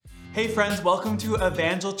Hey friends, welcome to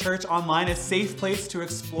Evangel Church Online, a safe place to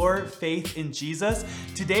explore faith in Jesus.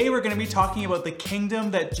 Today we're going to be talking about the kingdom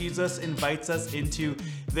that Jesus invites us into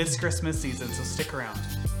this Christmas season, so stick around.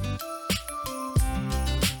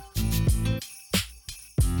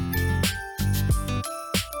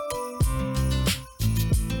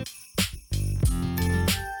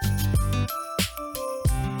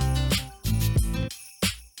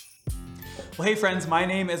 Well, hey friends, my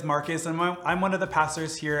name is Marcus and I'm one of the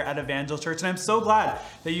pastors here at Evangel Church, and I'm so glad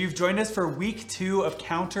that you've joined us for week 2 of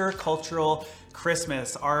Countercultural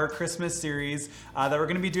Christmas, our Christmas series that we're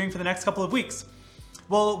going to be doing for the next couple of weeks.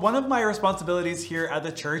 Well, one of my responsibilities here at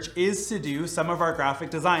the church is to do some of our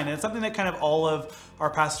graphic design, and it's something that kind of all of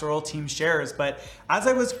our pastoral team shares. But as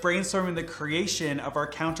I was brainstorming the creation of our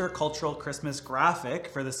Countercultural Christmas graphic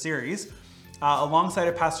for the series, alongside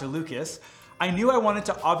of Pastor Lucas, I knew I wanted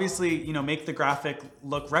to obviously, make the graphic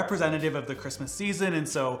look representative of the Christmas season. And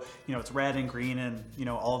so, it's red and green and,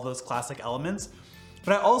 all of those classic elements.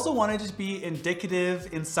 But I also wanted it to be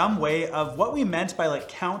indicative in some way of what we meant by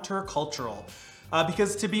countercultural.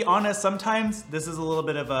 Because to be honest, sometimes this is a little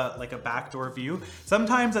bit of a backdoor view.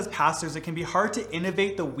 Sometimes as pastors, it can be hard to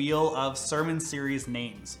innovate the wheel of sermon series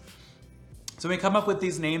names. So we come up with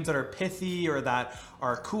these names that are pithy or that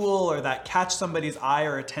are cool or that catch somebody's eye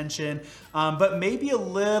or attention, but maybe a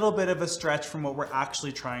little bit of a stretch from what we're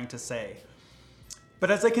actually trying to say.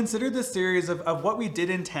 But as I consider this series of what we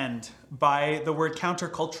did intend by the word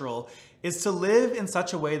countercultural is to live in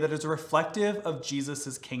such a way that is reflective of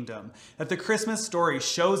Jesus' kingdom, that the Christmas story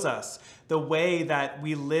shows us the way that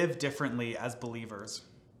we live differently as believers.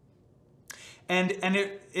 And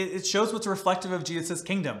it shows what's reflective of Jesus'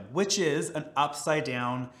 kingdom, which is an upside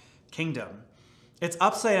down kingdom. It's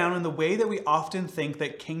upside down in the way that we often think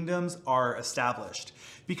that kingdoms are established.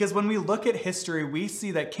 Because when we look at history, we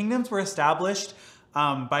see that kingdoms were established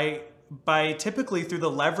by typically through the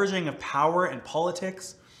leveraging of power and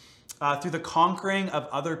politics, through the conquering of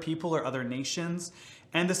other people or other nations,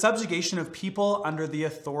 and the subjugation of people under the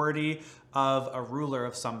authority of a ruler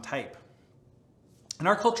of some type. In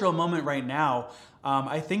our cultural moment right now,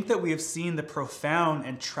 I think that we have seen the profound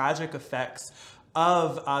and tragic effects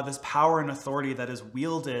of this power and authority that is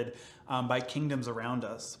wielded by kingdoms around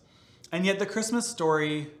us. And yet the Christmas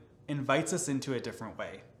story invites us into a different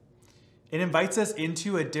way. It invites us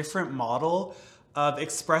into a different model of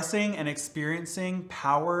expressing and experiencing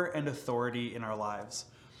power and authority in our lives.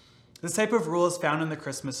 This type of rule is found in the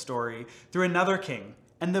Christmas story through another king.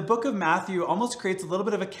 And the book of Matthew almost creates a little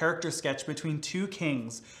bit of a character sketch between two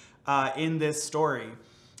kings in this story.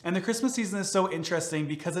 And the Christmas season is so interesting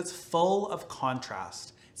because it's full of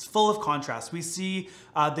contrast. It's full of contrast. We see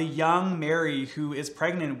the young Mary who is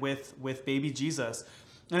pregnant with baby Jesus.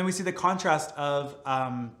 And then we see the contrast of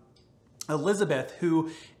Elizabeth,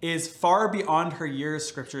 who is far beyond her years,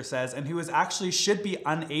 scripture says, and who is actually should be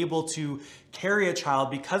unable to carry a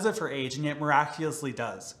child because of her age, and yet miraculously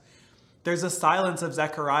does. There's a silence of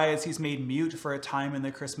Zechariah as he's made mute for a time in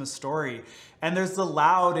the Christmas story. And there's the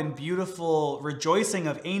loud and beautiful rejoicing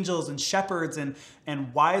of angels and shepherds and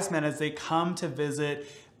wise men as they come to visit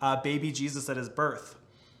baby Jesus at his birth.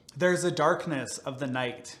 There's a darkness of the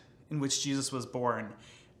night in which Jesus was born,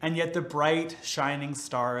 and yet the bright shining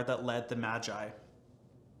star that led the Magi.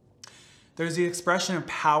 There's the expression of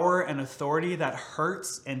power and authority that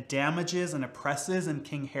hurts and damages and oppresses in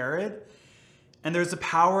King Herod. And there's a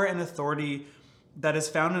power and authority that is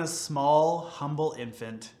found in a small, humble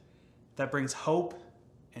infant that brings hope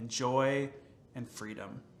and joy and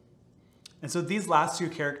freedom. And so these last two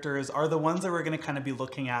characters are the ones that we're going to kind of be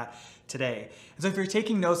looking at today. And so if you're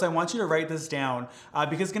taking notes, I want you to write this down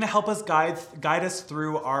because it's going to help us guide us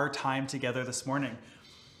through our time together this morning.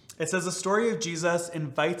 It says the story of Jesus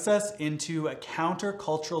invites us into a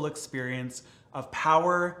countercultural experience of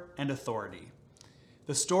power and authority.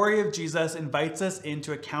 The story of Jesus invites us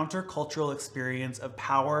into a countercultural experience of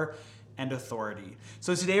power and authority.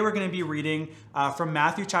 So today we're going to be reading from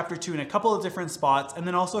Matthew chapter 2 in a couple of different spots, and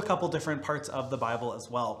then also a couple different parts of the Bible as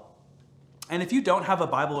well. And if you don't have a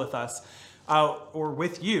Bible with us or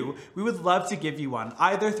with you, we would love to give you one,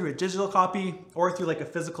 either through a digital copy or through a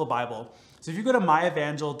physical Bible. So if you go to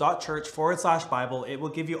myevangel.church/Bible, it will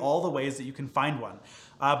give you all the ways that you can find one.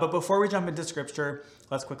 But before we jump into scripture,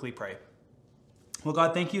 let's quickly pray. Well,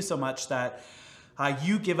 God, thank you so much that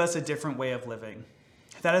you give us a different way of living.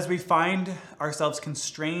 That as we find ourselves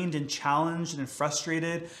constrained and challenged and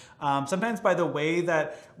frustrated, sometimes by the way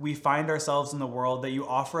that we find ourselves in the world, that you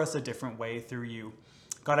offer us a different way through you.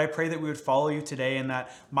 God, I pray that we would follow you today and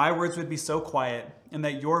that my words would be so quiet and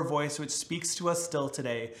that your voice, which speaks to us still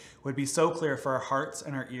today, would be so clear for our hearts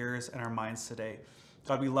and our ears and our minds today.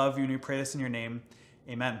 God, we love you and we pray this in your name.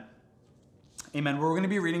 Amen. Amen. We're going to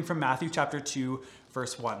be reading from Matthew chapter 2,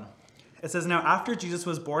 verse 1. It says, "Now after Jesus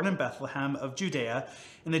was born in Bethlehem of Judea,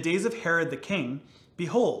 in the days of Herod the king,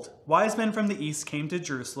 behold, wise men from the east came to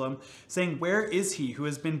Jerusalem, saying, 'Where is he who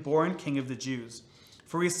has been born King of the Jews?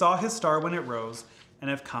 For we saw his star when it rose, and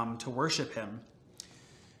have come to worship him.'"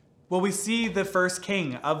 Well, we see the first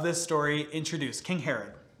king of this story introduced, King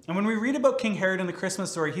Herod. And when we read about King Herod in the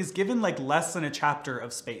Christmas story, he's given like less than a chapter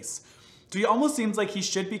of space. So he almost seems like he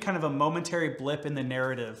should be kind of a momentary blip in the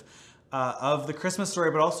narrative of the Christmas story,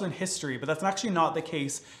 but also in history. But that's actually not the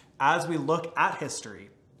case as we look at history.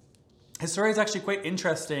 His story is actually quite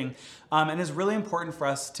interesting and is really important for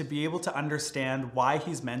us to be able to understand why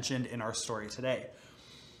he's mentioned in our story today.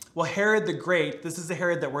 Well, Herod the Great, this is the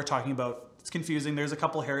Herod that we're talking about. It's confusing. There's a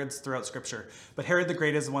couple Herods throughout Scripture, but Herod the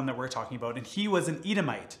Great is the one that we're talking about, and he was an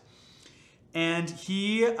Edomite. And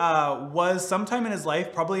he was sometime in his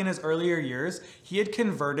life, probably in his earlier years, he had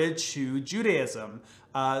converted to Judaism,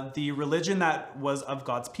 the religion that was of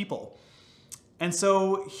God's people. And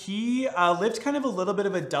so he lived kind of a little bit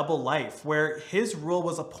of a double life, where his rule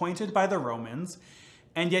was appointed by the Romans,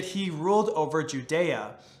 and yet he ruled over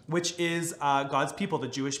Judea, which is God's people, the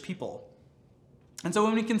Jewish people. And so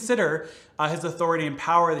when we consider his authority and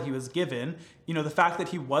power that he was given, the fact that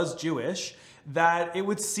he was Jewish, that it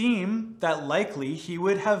would seem that likely he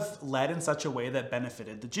would have led in such a way that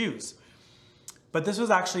benefited the Jews. But this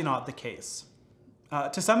was actually not the case.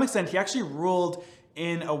 To some extent, he actually ruled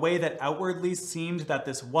in a way that outwardly seemed that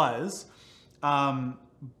this was,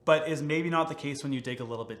 but is maybe not the case when you dig a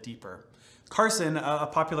little bit deeper. Carson, a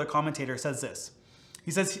popular commentator, says this. He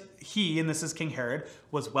says he, and this is King Herod,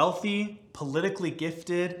 was wealthy, politically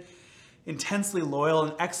gifted, intensely loyal,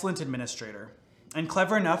 and excellent administrator, and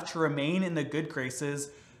clever enough to remain in the good graces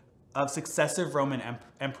of successive Roman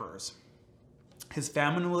emperors. His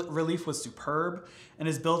famine relief was superb, and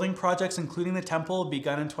his building projects, including the temple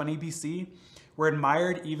begun in 20 BC, were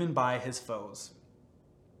admired even by his foes.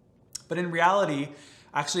 But in reality,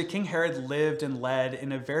 actually, King Herod lived and led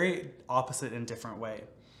in a very opposite and different way.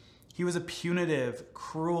 He was a punitive,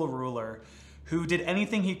 cruel ruler who did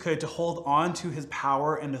anything he could to hold on to his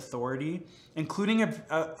power and authority, including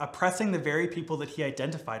oppressing the very people that he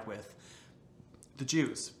identified with, the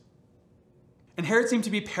Jews. And Herod seemed to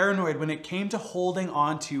be paranoid when it came to holding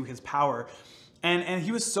on to his power. And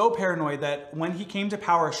he was so paranoid that when he came to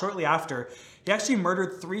power shortly after, he actually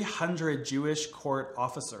murdered 300 Jewish court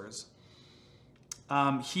officers.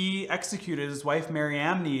 He executed his wife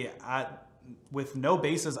Mariamne with no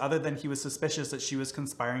basis other than he was suspicious that she was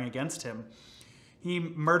conspiring against him. He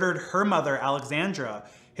murdered her mother, Alexandra,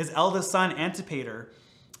 his eldest son, Antipater,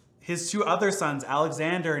 his two other sons,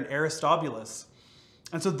 Alexander and Aristobulus.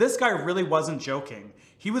 And so this guy really wasn't joking.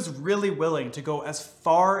 He was really willing to go as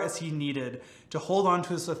far as he needed to hold on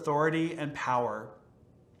to his authority and power.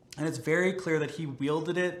 And it's very clear that he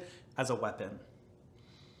wielded it as a weapon.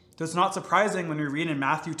 So it's not surprising when we read in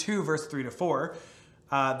Matthew 2, verse 3-4,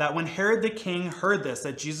 that when Herod the king heard this,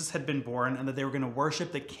 that Jesus had been born and that they were going to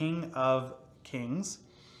worship the King of Kings,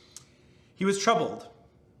 he was troubled,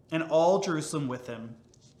 and all Jerusalem with him.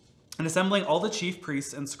 And assembling all the chief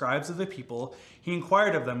priests and scribes of the people, he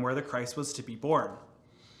inquired of them where the Christ was to be born.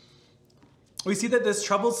 We see that this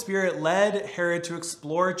troubled spirit led Herod to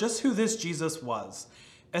explore just who this Jesus was,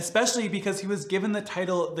 especially because he was given the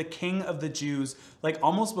title the King of the Jews, like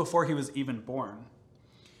almost before he was even born.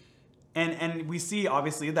 And we see,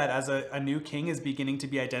 obviously, that as a new king is beginning to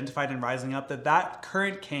be identified and rising up, that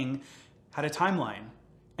current king had a timeline.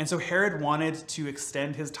 And so Herod wanted to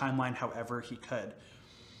extend his timeline however he could.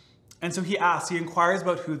 And so he inquires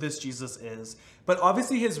about who this Jesus is. But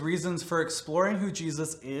obviously his reasons for exploring who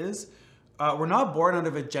Jesus is were not born out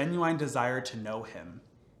of a genuine desire to know him.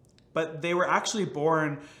 But they were actually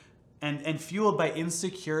born and fueled by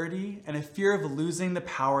insecurity and a fear of losing the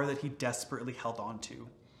power that he desperately held on to.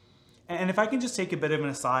 And if I can just take a bit of an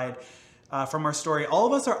aside from our story, all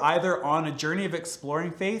of us are either on a journey of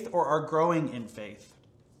exploring faith or are growing in faith.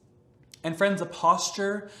 And friends, the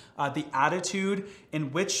posture, the attitude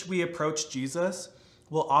in which we approach Jesus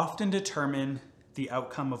will often determine the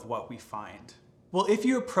outcome of what we find. Well, if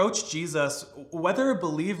you approach Jesus, whether a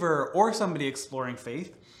believer or somebody exploring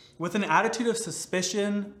faith, with an attitude of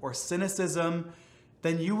suspicion or cynicism,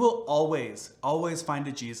 then you will always find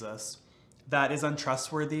a Jesus that is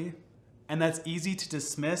untrustworthy and that's easy to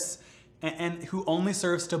dismiss and who only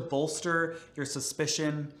serves to bolster your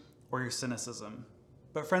suspicion or your cynicism.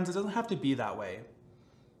 But friends, it doesn't have to be that way.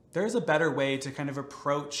 There's a better way to kind of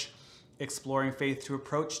approach exploring faith, to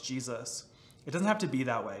approach Jesus. It doesn't have to be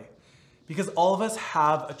that way. because all of us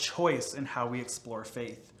have a choice in how we explore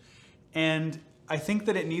faith. And I think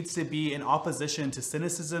that it needs to be in opposition to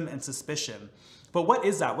cynicism and suspicion. But what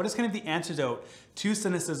is that? What is kind of the antidote to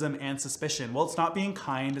cynicism and suspicion? Well, it's not being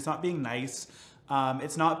kind, it's not being nice,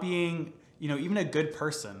 it's not being, even a good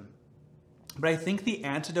person. But I think the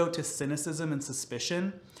antidote to cynicism and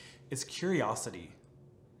suspicion is curiosity.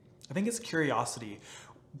 I think it's curiosity,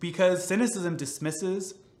 because cynicism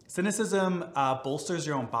dismisses, cynicism bolsters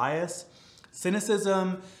your own bias,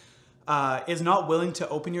 cynicism is not willing to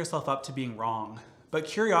open yourself up to being wrong. But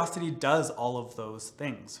curiosity does all of those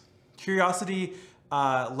things. Curiosity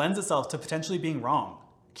lends itself to potentially being wrong.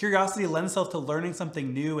 Curiosity lends itself to learning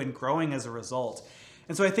something new and growing as a result.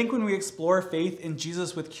 And so I think when we explore faith in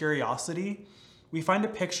Jesus with curiosity, we find a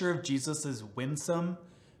picture of Jesus as winsome,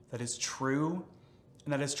 that is true,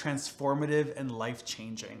 and that is transformative and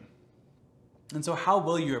life-changing. And so how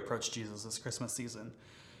will you approach Jesus this Christmas season?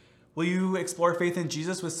 Will you explore faith in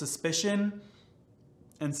Jesus with suspicion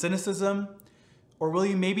and cynicism? Or will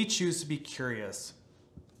you maybe choose to be curious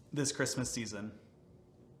this Christmas season?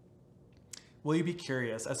 Will you be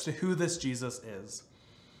curious as to who this Jesus is?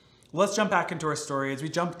 Let's jump back into our story as we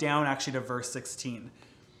jump down actually to verse 16.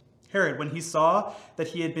 Herod, when he saw that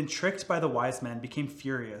he had been tricked by the wise men, became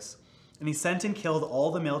furious, and he sent and killed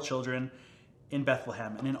all the male children in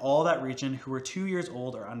Bethlehem and in all that region who were 2 years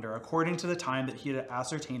old or under, according to the time that he had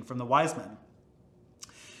ascertained from the wise men.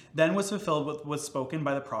 Then was fulfilled what was spoken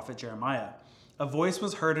by the prophet Jeremiah. A voice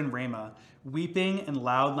was heard in Ramah, weeping and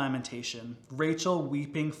loud lamentation, Rachel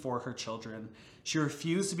weeping for her children. She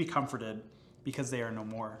refused to be comforted because they are no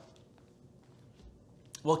more.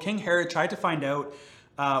 Well, King Herod tried to find out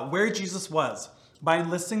where Jesus was by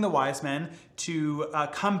enlisting the wise men to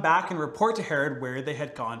come back and report to Herod where they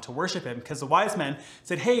had gone to worship him. Because the wise men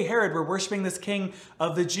said, hey, Herod, we're worshiping this king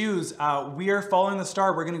of the Jews. We are following the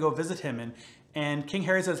star. We're going to go visit him. And King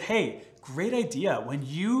Herod says, hey, great idea. When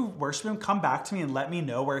you worship him, come back to me and let me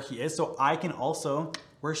know where he is so I can also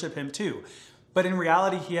worship him too. But in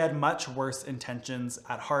reality, he had much worse intentions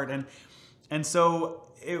at heart. And so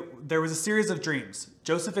there was a series of dreams.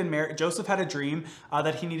 Joseph had a dream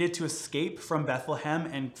that he needed to escape from Bethlehem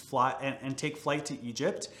and take flight to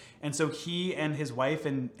Egypt. And so he and his wife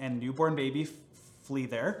and newborn baby flee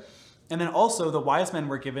there. And then also the wise men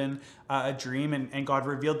were given a dream, and God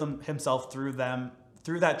revealed himself through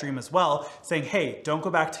that dream as well, saying, hey, don't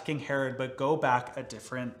go back to King Herod, but go back a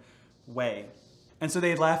different way. And so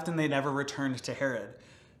they left and they never returned to Herod.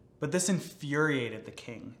 But this infuriated the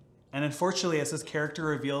king. And unfortunately, as his character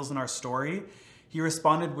reveals in our story, he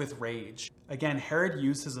responded with rage. Again, Herod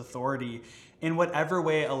used his authority in whatever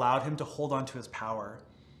way allowed him to hold on to his power.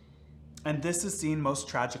 And this is seen most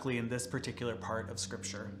tragically in this particular part of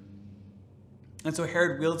Scripture. And so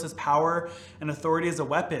Herod wields his power and authority as a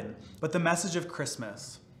weapon. But the message of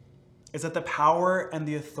Christmas is that the power and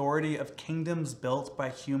the authority of kingdoms built by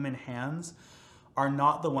human hands are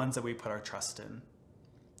not the ones that we put our trust in.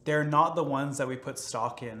 They're not the ones that we put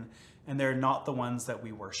stock in, and they're not the ones that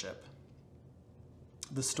we worship.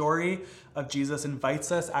 The story of Jesus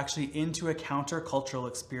invites us actually into a countercultural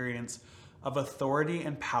experience of authority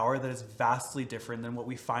and power that is vastly different than what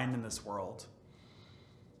we find in this world.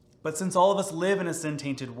 But since all of us live in a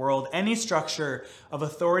sin-tainted world, any structure of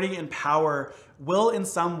authority and power will in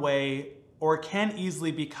some way or can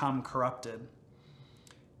easily become corrupted.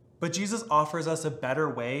 But Jesus offers us a better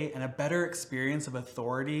way and a better experience of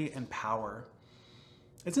authority and power.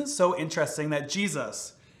 Isn't it so interesting that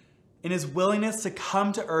Jesus, in his willingness to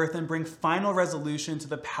come to earth and bring final resolution to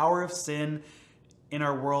the power of sin in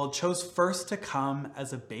our world, chose first to come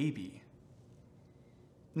as a baby?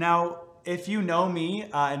 Now, if you know me,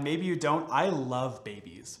 and maybe you don't, I love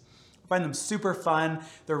babies. I find them super fun.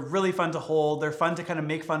 They're really fun to hold. They're fun to kind of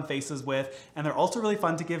make fun faces with. And they're also really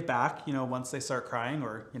fun to give back, once they start crying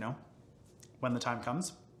or, when the time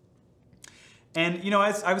comes. And,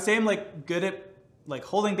 I would say I'm good at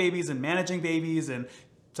holding babies and managing babies. And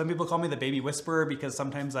some people call me the baby whisperer because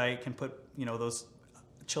sometimes I can put, those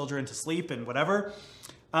children to sleep and whatever.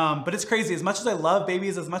 But it's crazy. As much as I love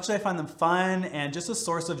babies, as much as I find them fun and just a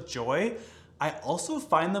source of joy, I also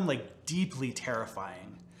find them deeply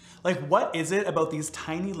terrifying. What is it about these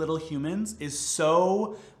tiny little humans is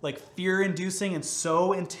so fear-inducing and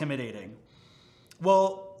so intimidating?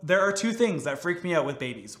 Well, there are two things that freak me out with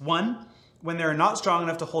babies. One, when they're not strong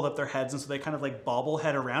enough to hold up their heads, and so they kind of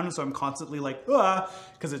bobblehead around, and so I'm constantly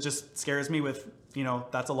because it just scares me with,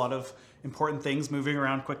 that's a lot of important things moving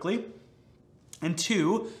around quickly. And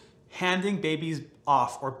two, handing babies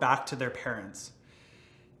off or back to their parents.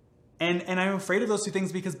 And I'm afraid of those two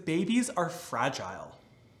things because babies are fragile.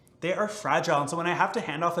 They are fragile. And so when I have to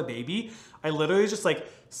hand off a baby, I literally just like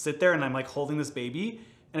sit there and I'm like holding this baby,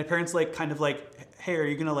 and a parent's like kind of like, hey, are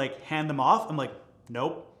you gonna like hand them off? I'm like,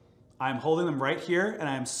 nope. I'm holding them right here and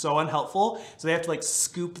I'm so unhelpful. So they have to like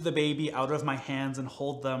scoop the baby out of my hands and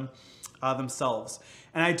hold them themselves.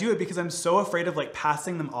 And I do it because I'm so afraid of like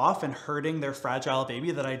passing them off and hurting their fragile baby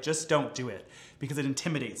that I just don't do it because it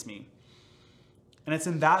intimidates me. And it's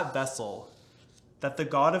in that vessel that the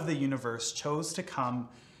God of the universe chose to come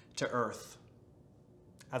to earth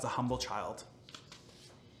as a humble child.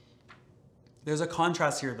 There's a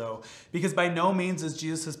contrast here though, because by no means is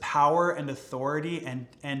Jesus' power and authority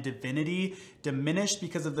and divinity diminished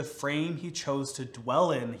because of the frame he chose to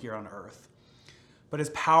dwell in here on earth. But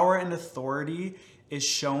his power and authority is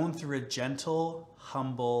shown through a gentle,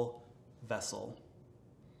 humble vessel.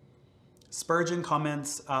 Spurgeon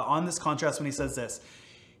comments on this contrast when he says this.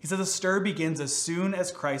 He says, "A stir begins as soon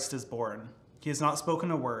as Christ is born. He has not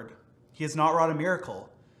spoken a word. He has not wrought a miracle.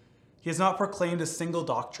 He has not proclaimed a single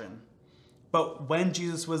doctrine. But when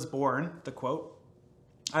Jesus was born," the quote,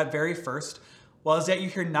 "at very first, while as yet you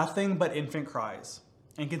hear nothing but infant cries,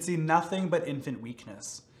 and can see nothing but infant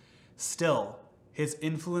weakness, still his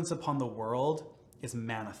influence upon the world is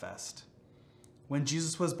manifest. When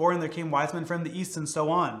Jesus was born, there came wise men from the east, and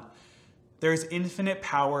so on. There is infinite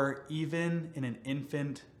power even in an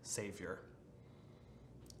infant Savior."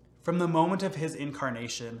 From the moment of his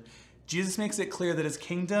incarnation, Jesus makes it clear that his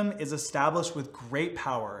kingdom is established with great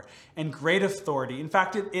power and great authority. In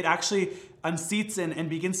fact, it actually unseats and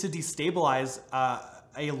begins to destabilize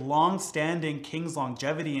a long-standing king's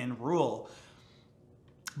longevity and rule,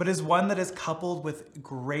 but is one that is coupled with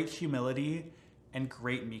great humility and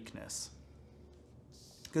great meekness.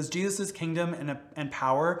 Because Jesus' kingdom and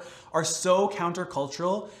power are so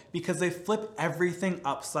countercultural because they flip everything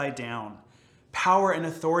upside down. Power and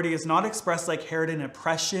authority is not expressed like Herod in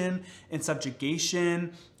oppression, in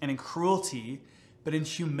subjugation, and in cruelty, but in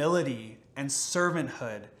humility and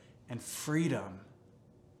servanthood and freedom.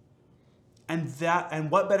 And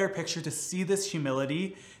what better picture to see this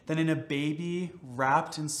humility than in a baby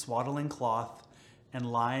wrapped in swaddling cloth and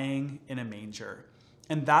lying in a manger.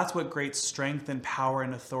 And that's what great strength and power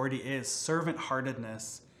and authority is: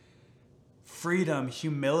 servant-heartedness, freedom,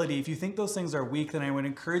 humility. If you think those things are weak, then I would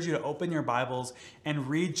encourage you to open your Bibles and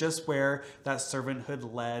read just where that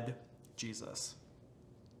servanthood led Jesus.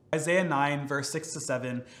 Isaiah 9, verse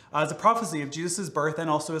 6-7, is a prophecy of Jesus' birth and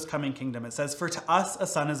also his coming kingdom. It says, "For to us a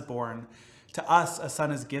son is born, to us a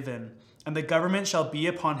son is given, and the government shall be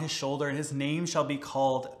upon his shoulder, and his name shall be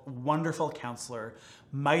called Wonderful Counselor,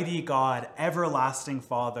 Mighty God, Everlasting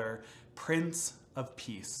Father, Prince of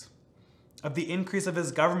Peace. Of the increase of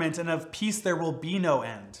his government and of peace there will be no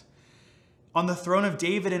end. On the throne of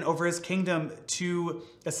David and over his kingdom, to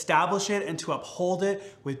establish it and to uphold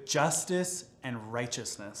it with justice and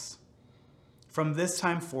righteousness. From this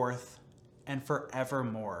time forth and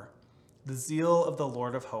forevermore, the zeal of the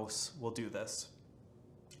Lord of hosts will do this."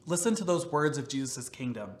 Listen to those words of Jesus'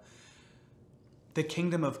 kingdom. The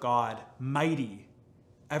kingdom of God, mighty,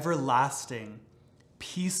 everlasting,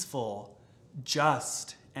 peaceful,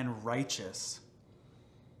 just, and righteous.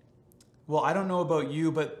 Well, I don't know about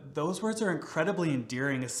you, but those words are incredibly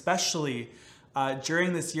endearing, especially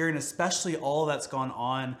during this year and especially all that's gone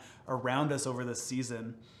on around us over this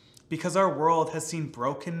season, because our world has seen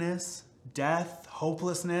brokenness, death,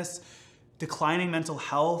 hopelessness, declining mental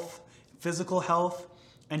health, physical health,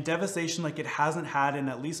 and devastation like it hasn't had in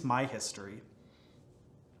at least my history.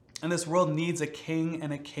 And this world needs a king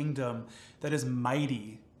and a kingdom that is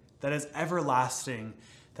mighty, that is everlasting,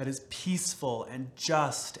 that is peaceful and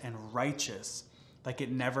just and righteous like it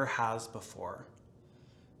never has before.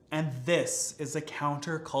 And this is the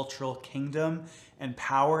countercultural kingdom and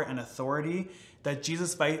power and authority that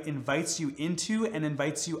Jesus invites you into and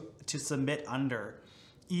invites you to submit under,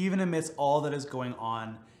 even amidst all that is going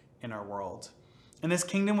on in our world. And this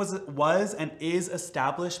kingdom was and is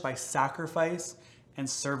established by sacrifice and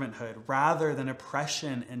servanthood rather than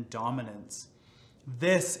oppression and dominance.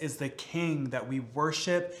 This is the king that we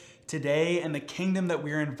worship today and the kingdom that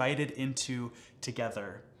we are invited into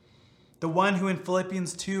together. The one who in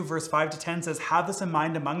Philippians 2, verse 5-10 says, "Have this in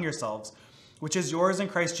mind among yourselves, which is yours in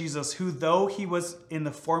Christ Jesus, who though he was in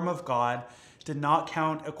the form of God, did not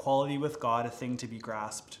count equality with God a thing to be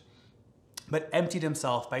grasped, but emptied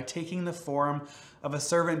himself by taking the form of a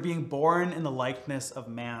servant, being born in the likeness of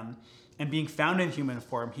man, and being found in human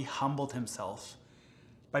form, he humbled himself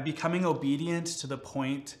by becoming obedient to the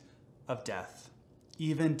point of death,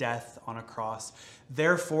 even death on a cross.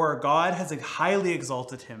 Therefore, God has highly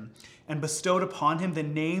exalted him and bestowed upon him the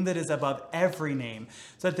name that is above every name,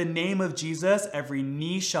 so that the name of Jesus every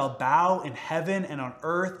knee shall bow in heaven and on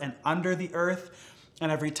earth and under the earth,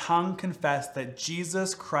 and every tongue confess that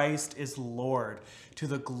Jesus Christ is Lord, to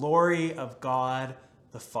the glory of God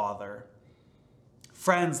the Father.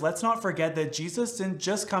 Friends, let's not forget that Jesus didn't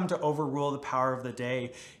just come to overrule the power of the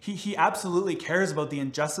day. He absolutely cares about the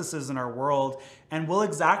injustices in our world and will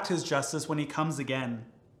exact his justice when he comes again.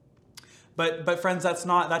 But friends,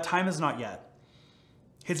 that time is not yet.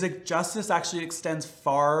 His justice actually extends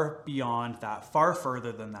far beyond that, far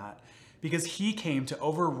further than that, because he came to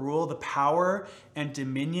overrule the power and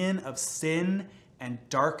dominion of sin and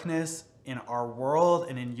darkness in our world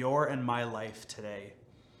and in your and my life today.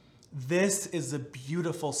 This is a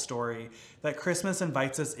beautiful story that Christmas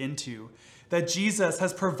invites us into, that Jesus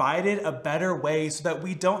has provided a better way so that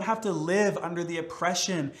we don't have to live under the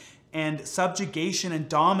oppression and subjugation and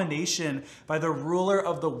domination by the ruler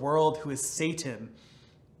of the world, who is Satan.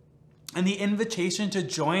 And the invitation to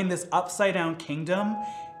join this upside down kingdom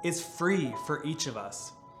is free for each of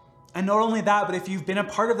us. And not only that, but if you've been a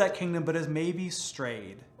part of that kingdom but has maybe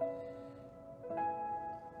strayed,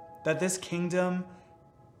 that this kingdom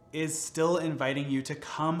is still inviting you to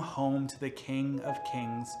come home to the King of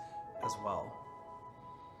Kings as well.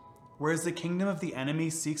 Whereas the kingdom of the enemy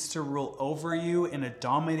seeks to rule over you in a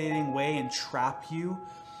dominating way and trap you,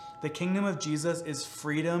 the kingdom of Jesus is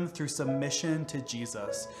freedom through submission to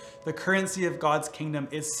Jesus. The currency of God's kingdom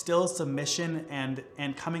is still submission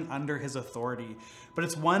and coming under his authority, but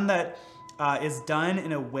it's one that is done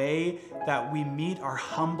in a way that we meet our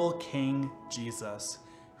humble King Jesus,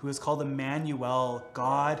 who is called Emmanuel,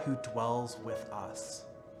 God who dwells with us.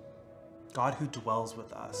 God who dwells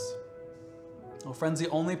with us. Well, friends, the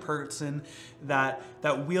only person that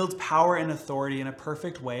wields power and authority in a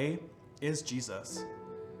perfect way is Jesus.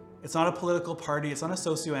 It's not a political party. It's not a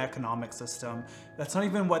socioeconomic system. That's not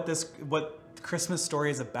even what the Christmas story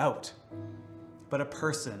is about, but a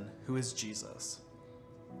person who is Jesus.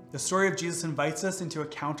 The story of Jesus invites us into a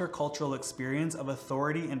countercultural experience of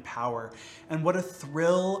authority and power. And what a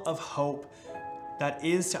thrill of hope that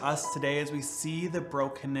is to us today as we see the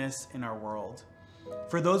brokenness in our world.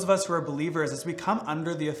 For those of us who are believers, as we come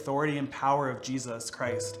under the authority and power of Jesus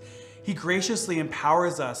Christ, he graciously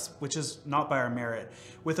empowers us, which is not by our merit,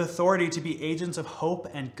 with authority to be agents of hope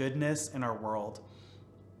and goodness in our world.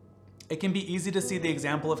 It can be easy to see the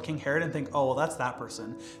example of King Herod and think, oh, well, that's that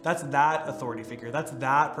person. That's that authority figure. That's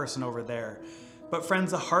that person over there. But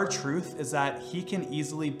friends, the hard truth is that he can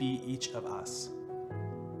easily be each of us.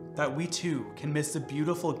 That we too can miss the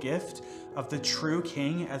beautiful gift of the true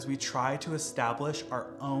King as we try to establish our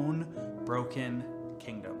own broken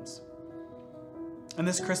kingdoms. And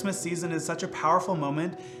this Christmas season is such a powerful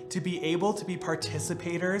moment to be able to be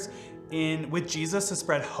participators with Jesus to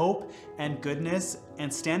spread hope and goodness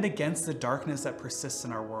and stand against the darkness that persists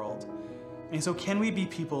in our world. And so can we be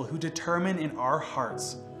people who determine in our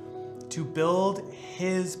hearts to build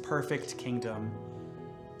his perfect kingdom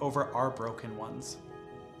over our broken ones?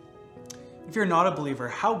 If you're not a believer,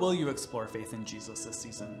 how will you explore faith in Jesus this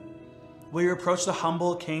season? Will you approach the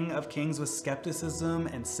humble King of Kings with skepticism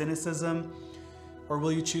and cynicism, or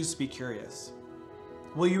will you choose to be curious?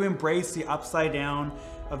 Will you embrace the upside down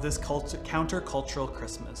of this countercultural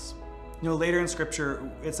Christmas? Later in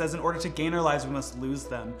Scripture, it says, in order to gain our lives, we must lose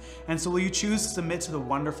them. And so will you choose to submit to the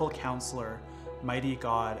wonderful Counselor, mighty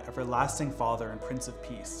God, everlasting Father, and Prince of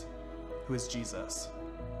Peace, who is Jesus?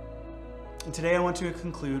 And today I want to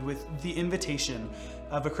conclude with the invitation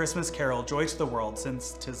of a Christmas carol, Joy to the World,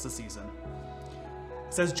 since 'tis the season.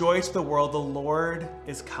 It says, joy to the world, the Lord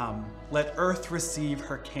is come. Let earth receive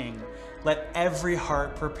her King. Let every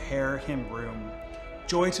heart prepare him room.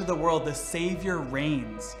 Joy to the world, the Savior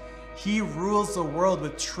reigns. He rules the world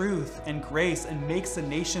with truth and grace and makes the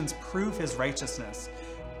nations prove his righteousness.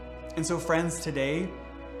 And so friends, today,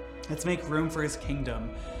 let's make room for his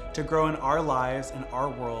kingdom to grow in our lives and our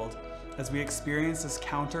world as we experience this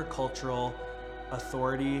countercultural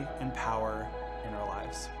authority and power in our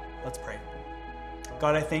lives. Let's pray.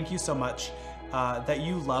 God, I thank you so much that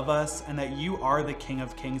you love us and that you are the King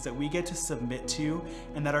of Kings that we get to submit to,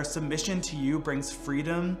 and that our submission to you brings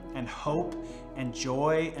freedom and hope and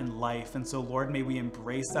joy and life. And so, Lord, may we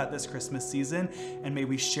embrace that this Christmas season, and may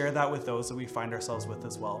we share that with those that we find ourselves with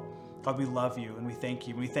as well. God, we love you and we thank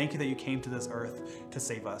you. We thank you that you came to this earth to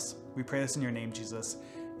save us. We pray this in your name, Jesus.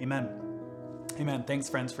 Amen. Amen. Thanks,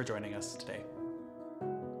 friends, for joining us today.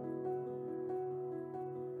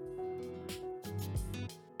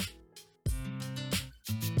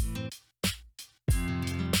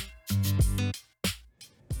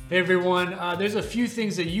 Hey everyone, there's a few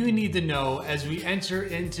things that you need to know as we enter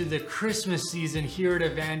into the Christmas season here at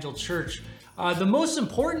Evangel Church. The most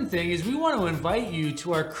important thing is we want to invite you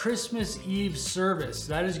to our Christmas Eve service.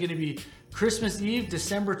 That is going to be Christmas Eve,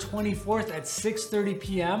 December 24th at 6:30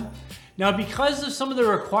 p.m. Now, because of some of the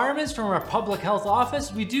requirements from our public health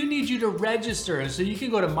office, we do need you to register. And so you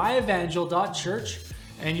can go to myevangel.church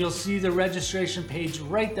and you'll see the registration page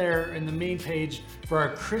right there in the main page for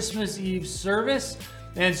our Christmas Eve service.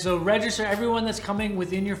 And so register everyone that's coming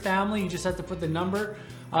within your family. You just have to put the number.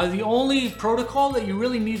 The only protocol that you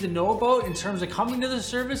really need to know about in terms of coming to the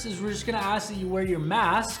service is we're just going to ask that you wear your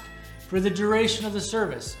mask for the duration of the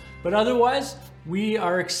service. But otherwise, we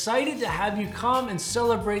are excited to have you come and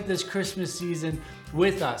celebrate this Christmas season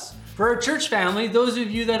with us. For our church family, those of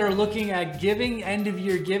you that are looking at giving, end of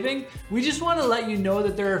year giving, we just want to let you know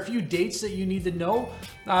that there are a few dates that you need to know.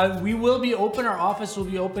 We will be open, our office will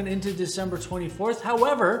be open into December 24th.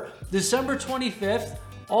 However, December 25th,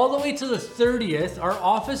 all the way to the 30th, our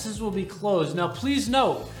offices will be closed. Now, please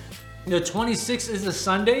note, the 26th is a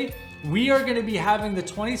Sunday. We are going to be having the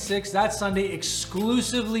 26th, that Sunday,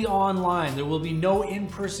 exclusively online. There will be no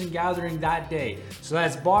in-person gathering that day. So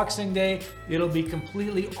that's Boxing Day. It'll be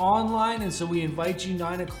completely online. And so we invite you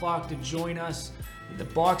 9 o'clock to join us the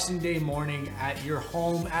Boxing Day morning at your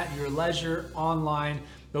home, at your leisure, online.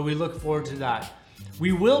 But we look forward to that.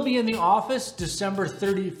 We will be in the office December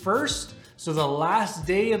 31st. So the last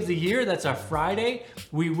day of the year, that's a Friday,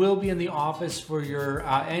 we will be in the office for your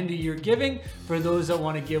end of year giving for those that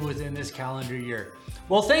want to give within this calendar year.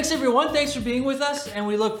 Well, thanks everyone. Thanks for being with us, and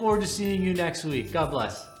we look forward to seeing you next week. God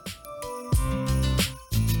bless.